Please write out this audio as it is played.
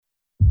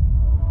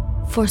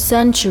For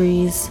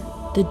centuries,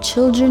 the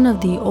children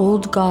of the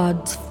old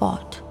gods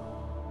fought.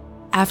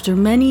 After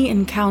many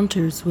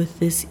encounters with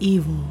this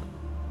evil,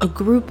 a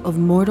group of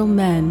mortal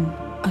men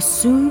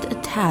assumed a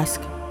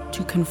task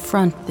to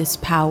confront this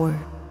power.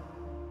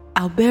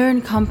 Albert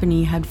and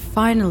company had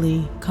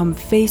finally come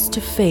face to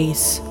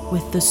face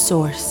with the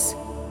Source,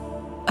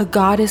 a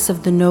goddess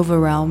of the Nova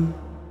Realm.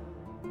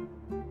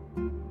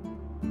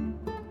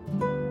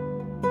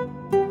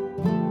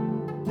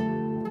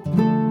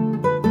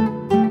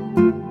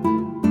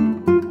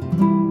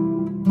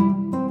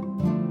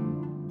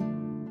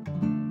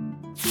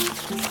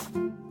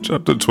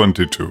 Chapter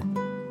 22.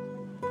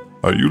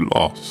 Are you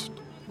lost?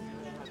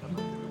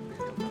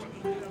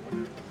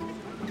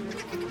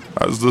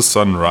 As the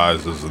sun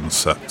rises and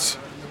sets,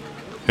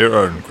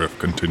 Hero and Griff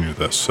continue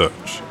their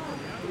search,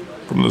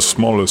 from the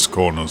smallest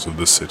corners of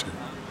the city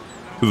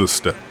to the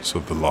steps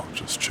of the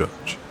largest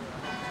church.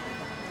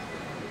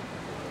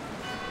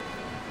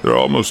 They're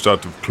almost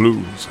out of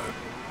clues,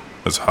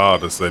 as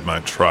hard as they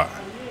might try.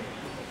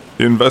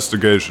 The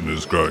investigation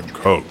is growing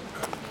cold.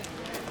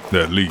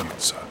 Their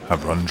leads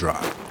have run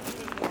dry.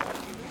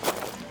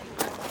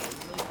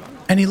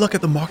 Any luck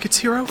at the markets,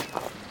 Hero?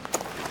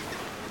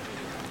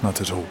 Not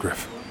at all,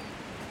 Griff.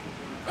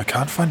 I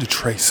can't find a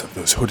trace of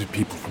those hooded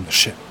people from the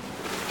ship.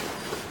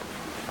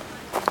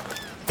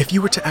 If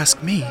you were to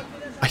ask me,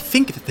 I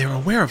think that they're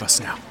aware of us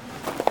now.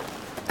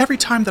 Every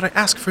time that I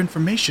ask for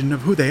information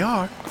of who they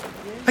are,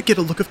 I get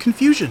a look of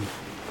confusion.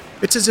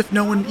 It's as if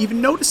no one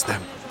even noticed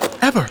them,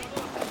 ever.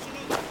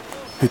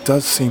 It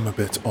does seem a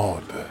bit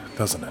odd,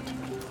 doesn't it?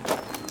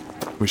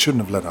 We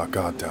shouldn't have let our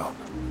guard down.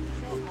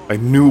 I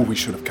knew we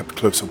should have kept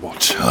closer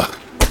watch.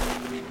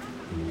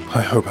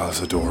 I hope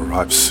Alzador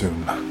arrives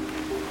soon.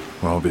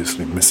 We're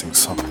obviously missing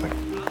something.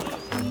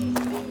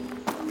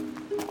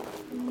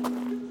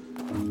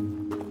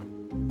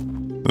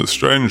 The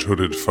strange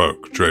hooded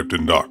folk draped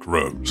in dark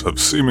robes have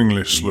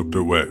seemingly slipped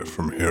away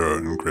from Hero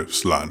and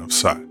Griff's line of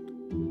sight.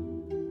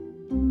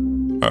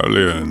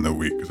 Earlier in the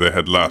week, they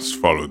had last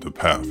followed the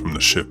pair from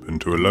the ship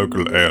into a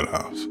local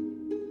alehouse.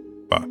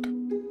 But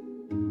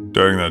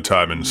during their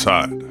time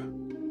inside,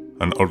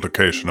 an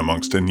altercation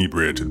amongst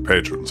inebriated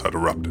patrons had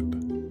erupted,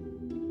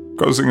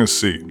 causing a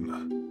scene,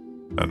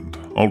 and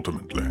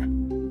ultimately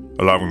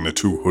allowing the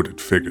two hooded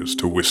figures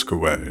to whisk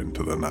away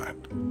into the night.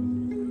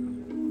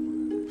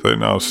 They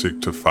now seek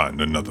to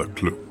find another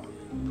clue.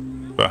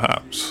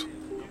 Perhaps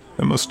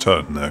they must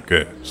turn their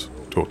gaze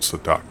towards the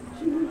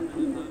darkness.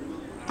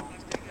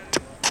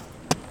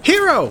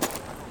 Hero!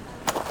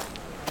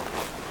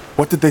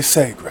 What did they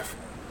say, Griff?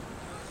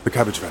 The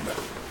cabbage vendor.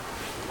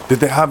 Did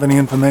they have any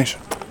information?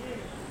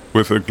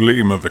 With a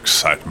gleam of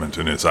excitement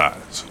in his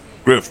eyes,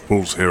 Griff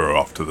pulls Hero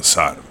off to the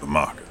side of the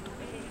market,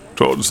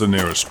 towards the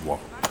nearest wall.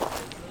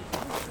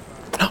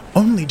 Not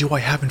only do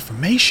I have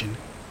information,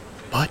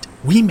 but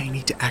we may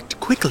need to act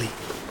quickly.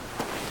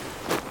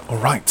 All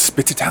right,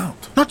 spit it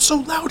out. Not so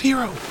loud,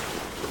 Hero!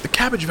 The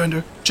cabbage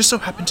vendor just so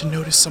happened to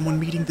notice someone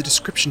meeting the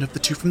description of the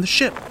two from the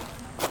ship.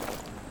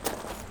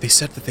 They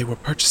said that they were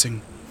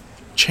purchasing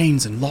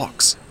chains and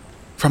locks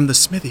from the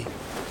smithy.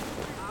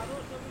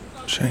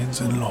 Chains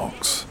and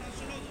locks.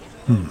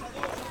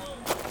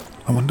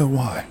 I wonder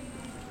why.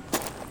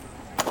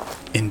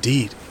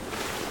 Indeed.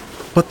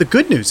 But the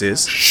good news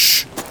is...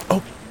 Shh!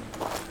 Oh,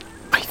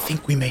 I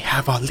think we may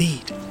have our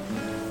lead.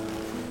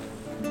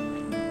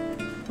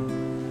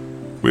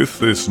 With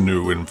this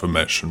new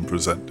information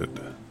presented,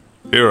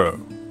 Hero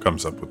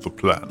comes up with a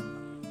plan.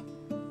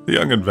 The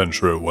young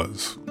adventurer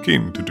was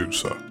keen to do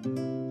so.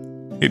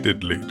 He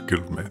did lead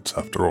guildmates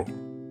after all.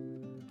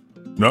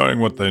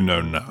 Knowing what they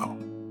know now,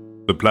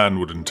 the plan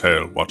would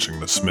entail watching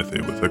the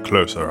smithy with a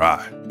closer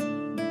eye.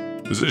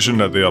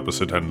 Positioned at the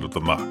opposite end of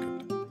the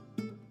market,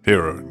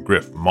 Hero and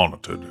Griff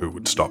monitored who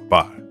would stop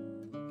by.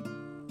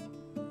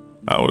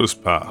 Hours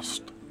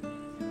passed,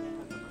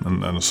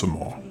 and then some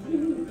more.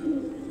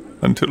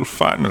 Until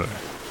finally...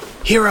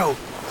 Hero,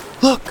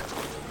 look!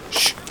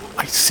 Shh!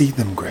 I see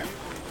them, Griff.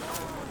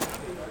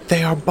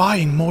 They are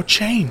buying more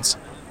chains.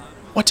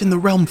 What in the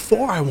realm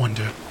for, I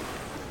wonder?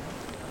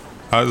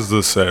 As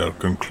the sale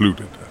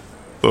concluded,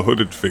 the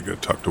hooded figure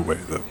tucked away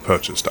the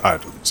purchased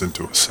items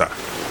into a sack,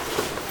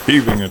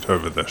 heaving it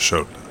over their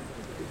shoulder.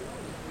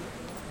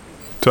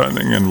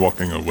 Turning and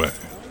walking away,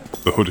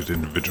 the hooded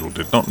individual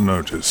did not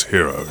notice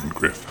Hero and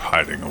Griff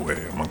hiding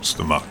away amongst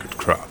the market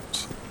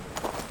crowds.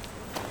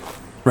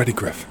 Ready,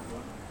 Griff.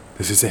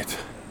 This is it.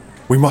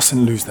 We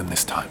mustn't lose them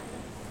this time.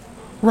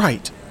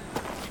 Right.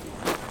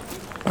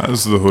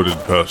 As the hooded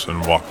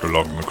person walked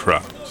along the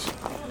crowds,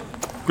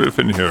 Griff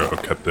and Hero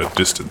kept their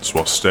distance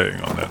while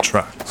staying on their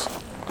tracks.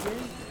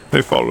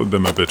 They followed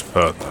them a bit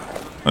further,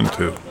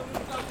 until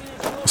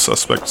the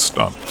suspect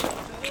stopped,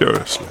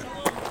 curiously.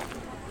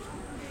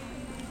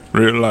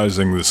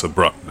 Realizing this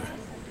abruptly,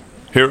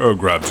 Hero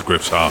grabs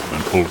Griff's arm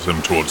and pulls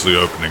him towards the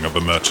opening of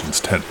a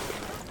merchant's tent.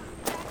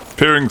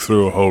 Peering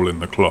through a hole in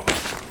the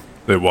cloth,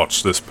 they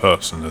watch this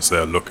person as they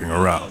are looking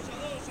around.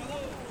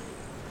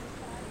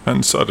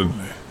 And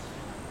suddenly,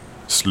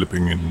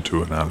 slipping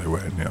into an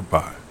alleyway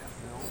nearby,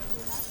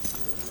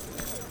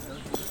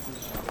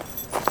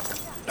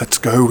 Let's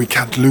go, we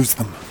can't lose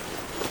them.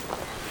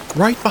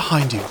 Right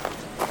behind you.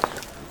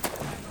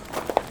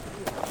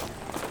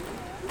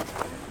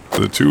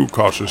 The two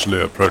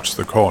cautiously approach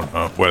the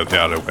corner where the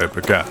alleyway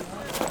began.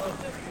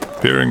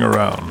 Peering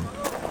around,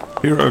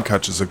 Hero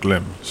catches a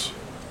glimpse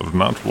of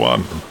not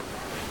one,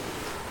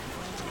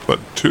 but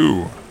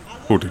two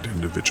hooded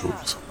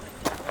individuals.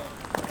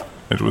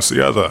 It was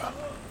the other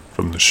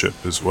from the ship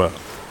as well.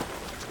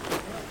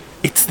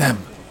 It's them.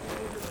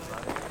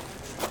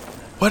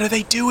 What are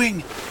they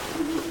doing?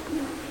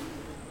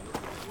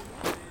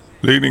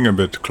 Leaning a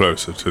bit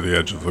closer to the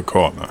edge of the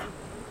corner,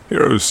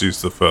 Hero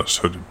sees the first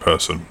hooded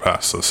person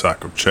pass a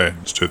sack of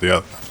chains to the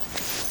other.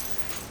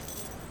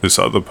 This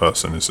other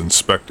person is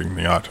inspecting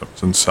the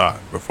items inside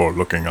before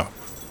looking up,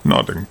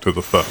 nodding to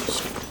the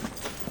first.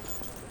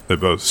 They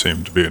both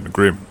seem to be in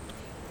agreement,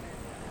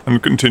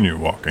 and continue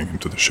walking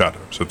into the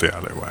shadows of the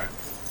alleyway.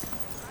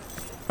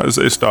 As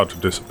they start to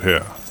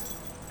disappear,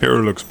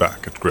 Hero looks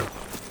back at Griff.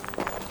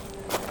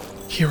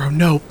 Hero,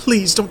 no,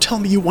 please don't tell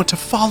me you want to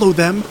follow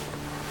them.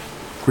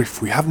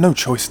 Griff, we have no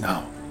choice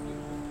now.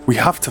 We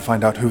have to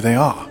find out who they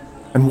are,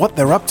 and what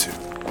they're up to.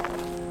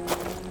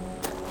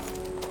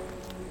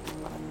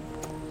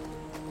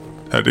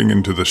 Heading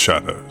into the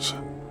shadows,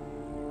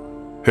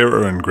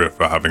 Hero and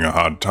Griff are having a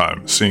hard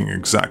time seeing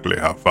exactly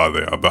how far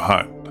they are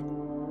behind.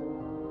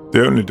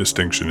 The only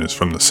distinction is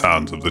from the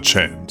sounds of the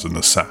chains in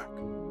the sack.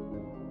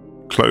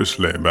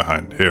 Closely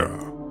behind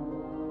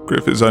Hero,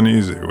 Griff is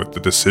uneasy with the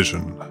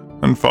decision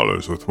and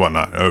follows with one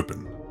eye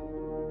open.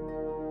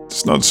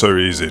 It's not so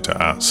easy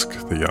to ask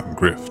the young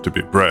Griff to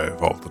be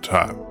brave all the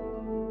time.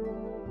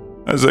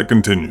 As they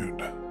continued,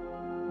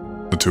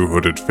 the two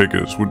hooded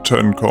figures would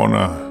turn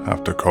corner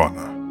after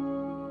corner,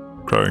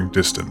 growing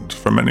distant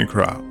from any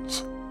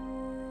crowds,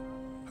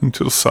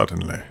 until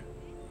suddenly,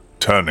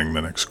 turning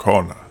the next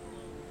corner,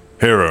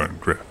 Hero and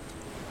Griff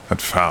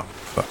had found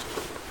that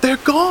They're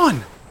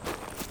gone!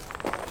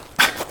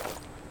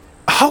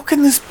 How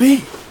can this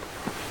be?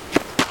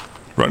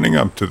 running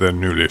up to their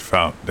newly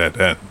found dead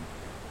end,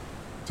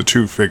 the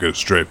two figures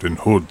draped in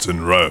hoods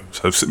and robes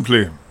have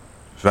simply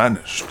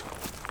vanished.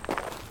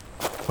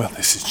 Well,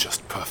 this is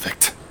just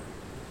perfect.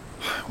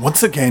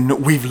 Once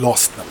again, we've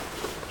lost them.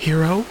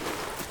 Hero?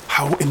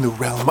 How in the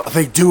realm are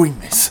they doing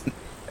this?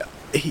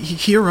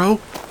 Hero?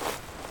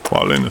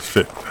 While in a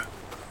fit,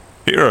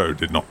 Hero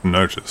did not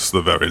notice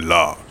the very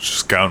large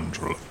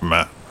scoundrel of a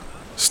man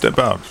step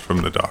out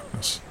from the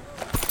darkness.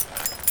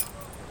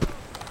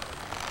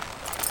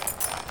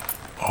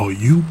 Are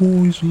you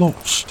boys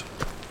lost?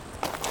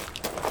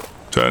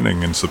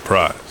 Turning in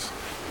surprise,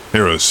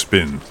 Hero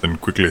spins and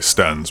quickly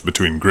stands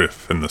between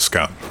Griff and the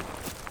scoundrel.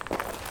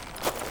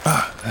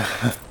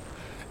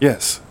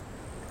 Yes.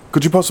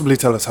 Could you possibly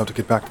tell us how to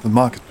get back to the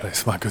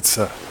marketplace, my good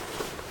sir?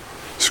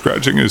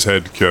 Scratching his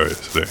head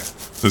curiously,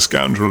 the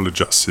scoundrel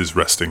adjusts his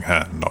resting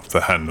hand off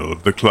the handle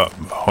of the club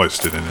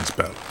hoisted in his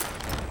belt.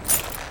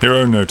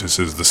 Hero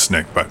notices the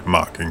snakebite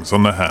markings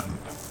on the hand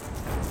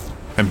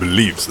and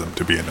believes them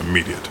to be in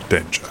immediate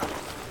danger.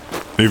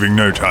 Leaving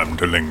no time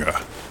to linger,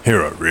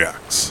 Hero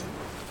reacts.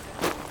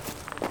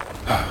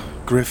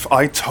 Griff,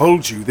 I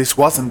told you this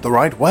wasn't the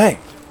right way.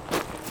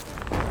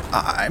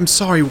 I'm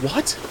sorry,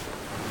 what?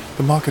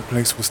 The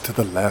marketplace was to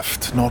the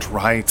left, not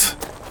right.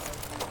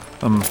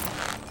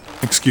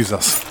 Excuse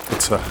us,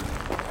 good sir.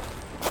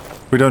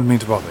 We don't mean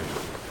to bother you.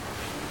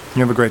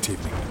 You have a great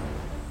evening.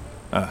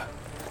 We'll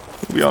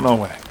be on our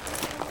way.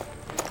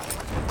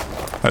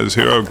 As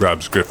Hero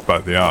grabs Griff by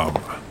the arm,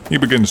 he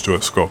begins to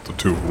escort the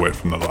two away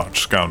from the large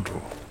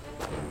scoundrel.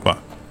 But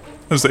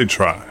as they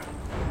try,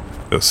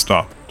 they're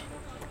stopped.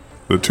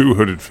 The two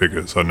hooded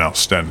figures are now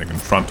standing in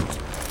front of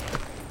them,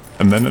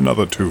 and then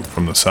another two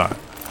from the side,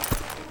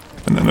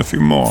 and then a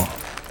few more.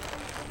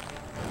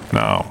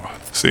 Now,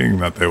 seeing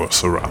that they were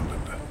surrounded,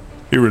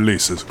 he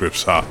releases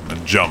Griff's arm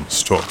and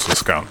jumps towards the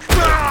scoundrel.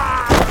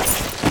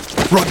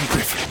 Run,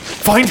 Griff!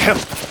 Find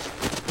help!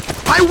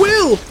 I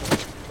will!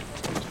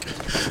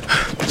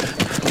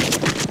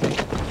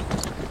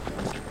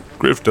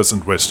 Griff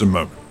doesn't waste a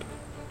moment.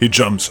 He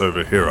jumps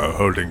over Hero,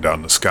 holding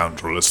down the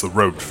scoundrel as the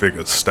robed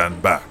figures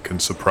stand back in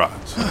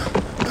surprise.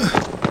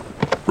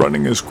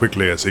 Running as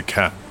quickly as he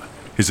can,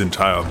 his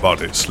entire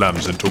body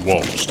slams into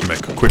walls to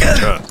make quick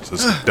turns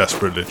as he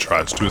desperately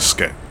tries to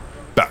escape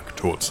back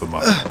towards the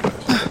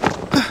marketplace.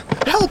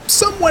 Help!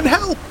 Someone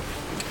help!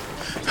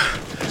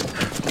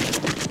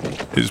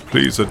 His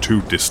pleas are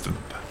too distant.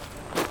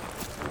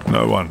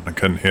 No one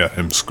can hear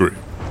him scream.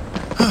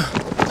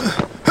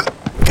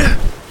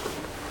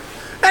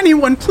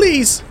 Anyone,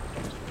 please!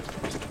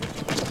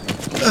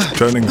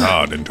 Turning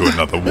hard into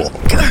another wall,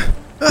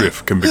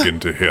 Griff can begin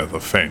to hear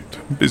the faint,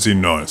 busy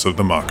noise of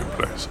the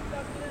marketplace.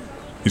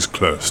 He's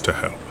close to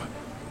help.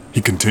 He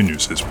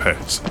continues his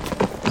pace.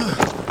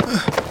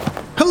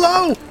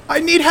 Hello! I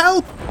need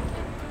help!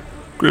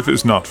 Griff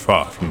is not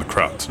far from the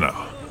crowds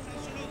now.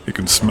 He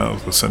can smell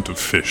the scent of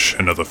fish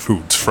and other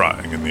foods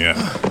frying in the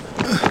air.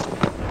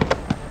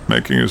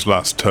 Making his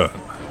last turn,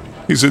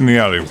 he's in the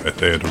alleyway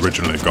they had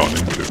originally gone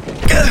into.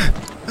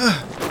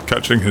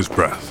 Catching his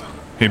breath,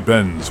 He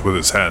bends with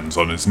his hands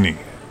on his knee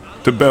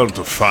to belt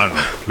a final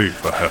plea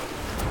for help.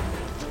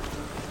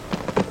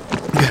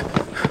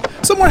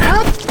 Someone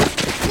help!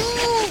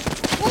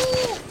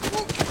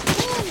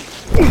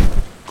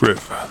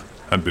 Griff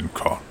had been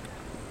caught.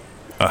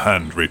 A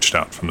hand reached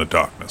out from the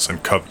darkness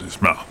and covered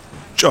his mouth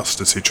just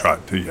as he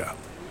tried to yell.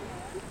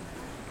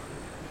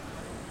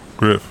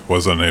 Griff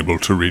was unable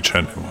to reach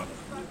anyone.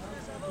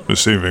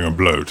 Receiving a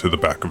blow to the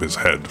back of his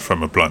head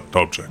from a blunt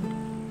object,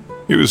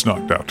 he was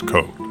knocked out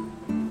cold.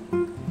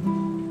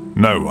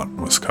 No one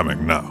was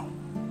coming now.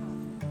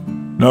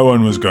 No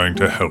one was going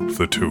to help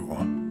the two.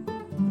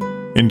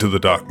 Into the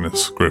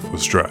darkness, Griff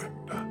was dragged.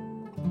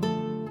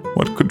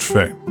 What could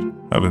fate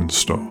have in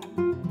store?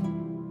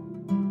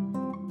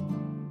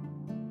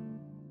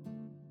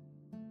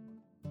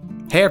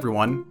 Hey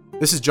everyone,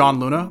 this is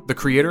John Luna, the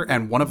creator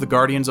and one of the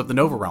guardians of the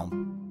Nova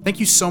Realm. Thank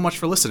you so much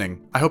for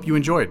listening. I hope you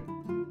enjoyed.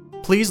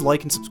 Please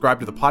like and subscribe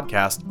to the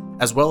podcast,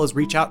 as well as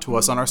reach out to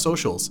us on our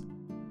socials.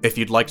 If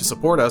you'd like to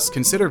support us,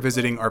 consider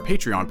visiting our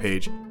Patreon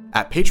page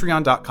at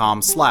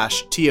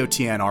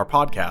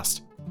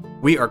patreon.com/TOTNRpodcast.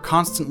 We are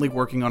constantly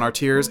working on our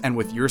tiers, and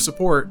with your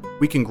support,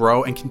 we can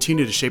grow and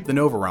continue to shape the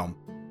Nova Realm.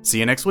 See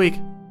you next week.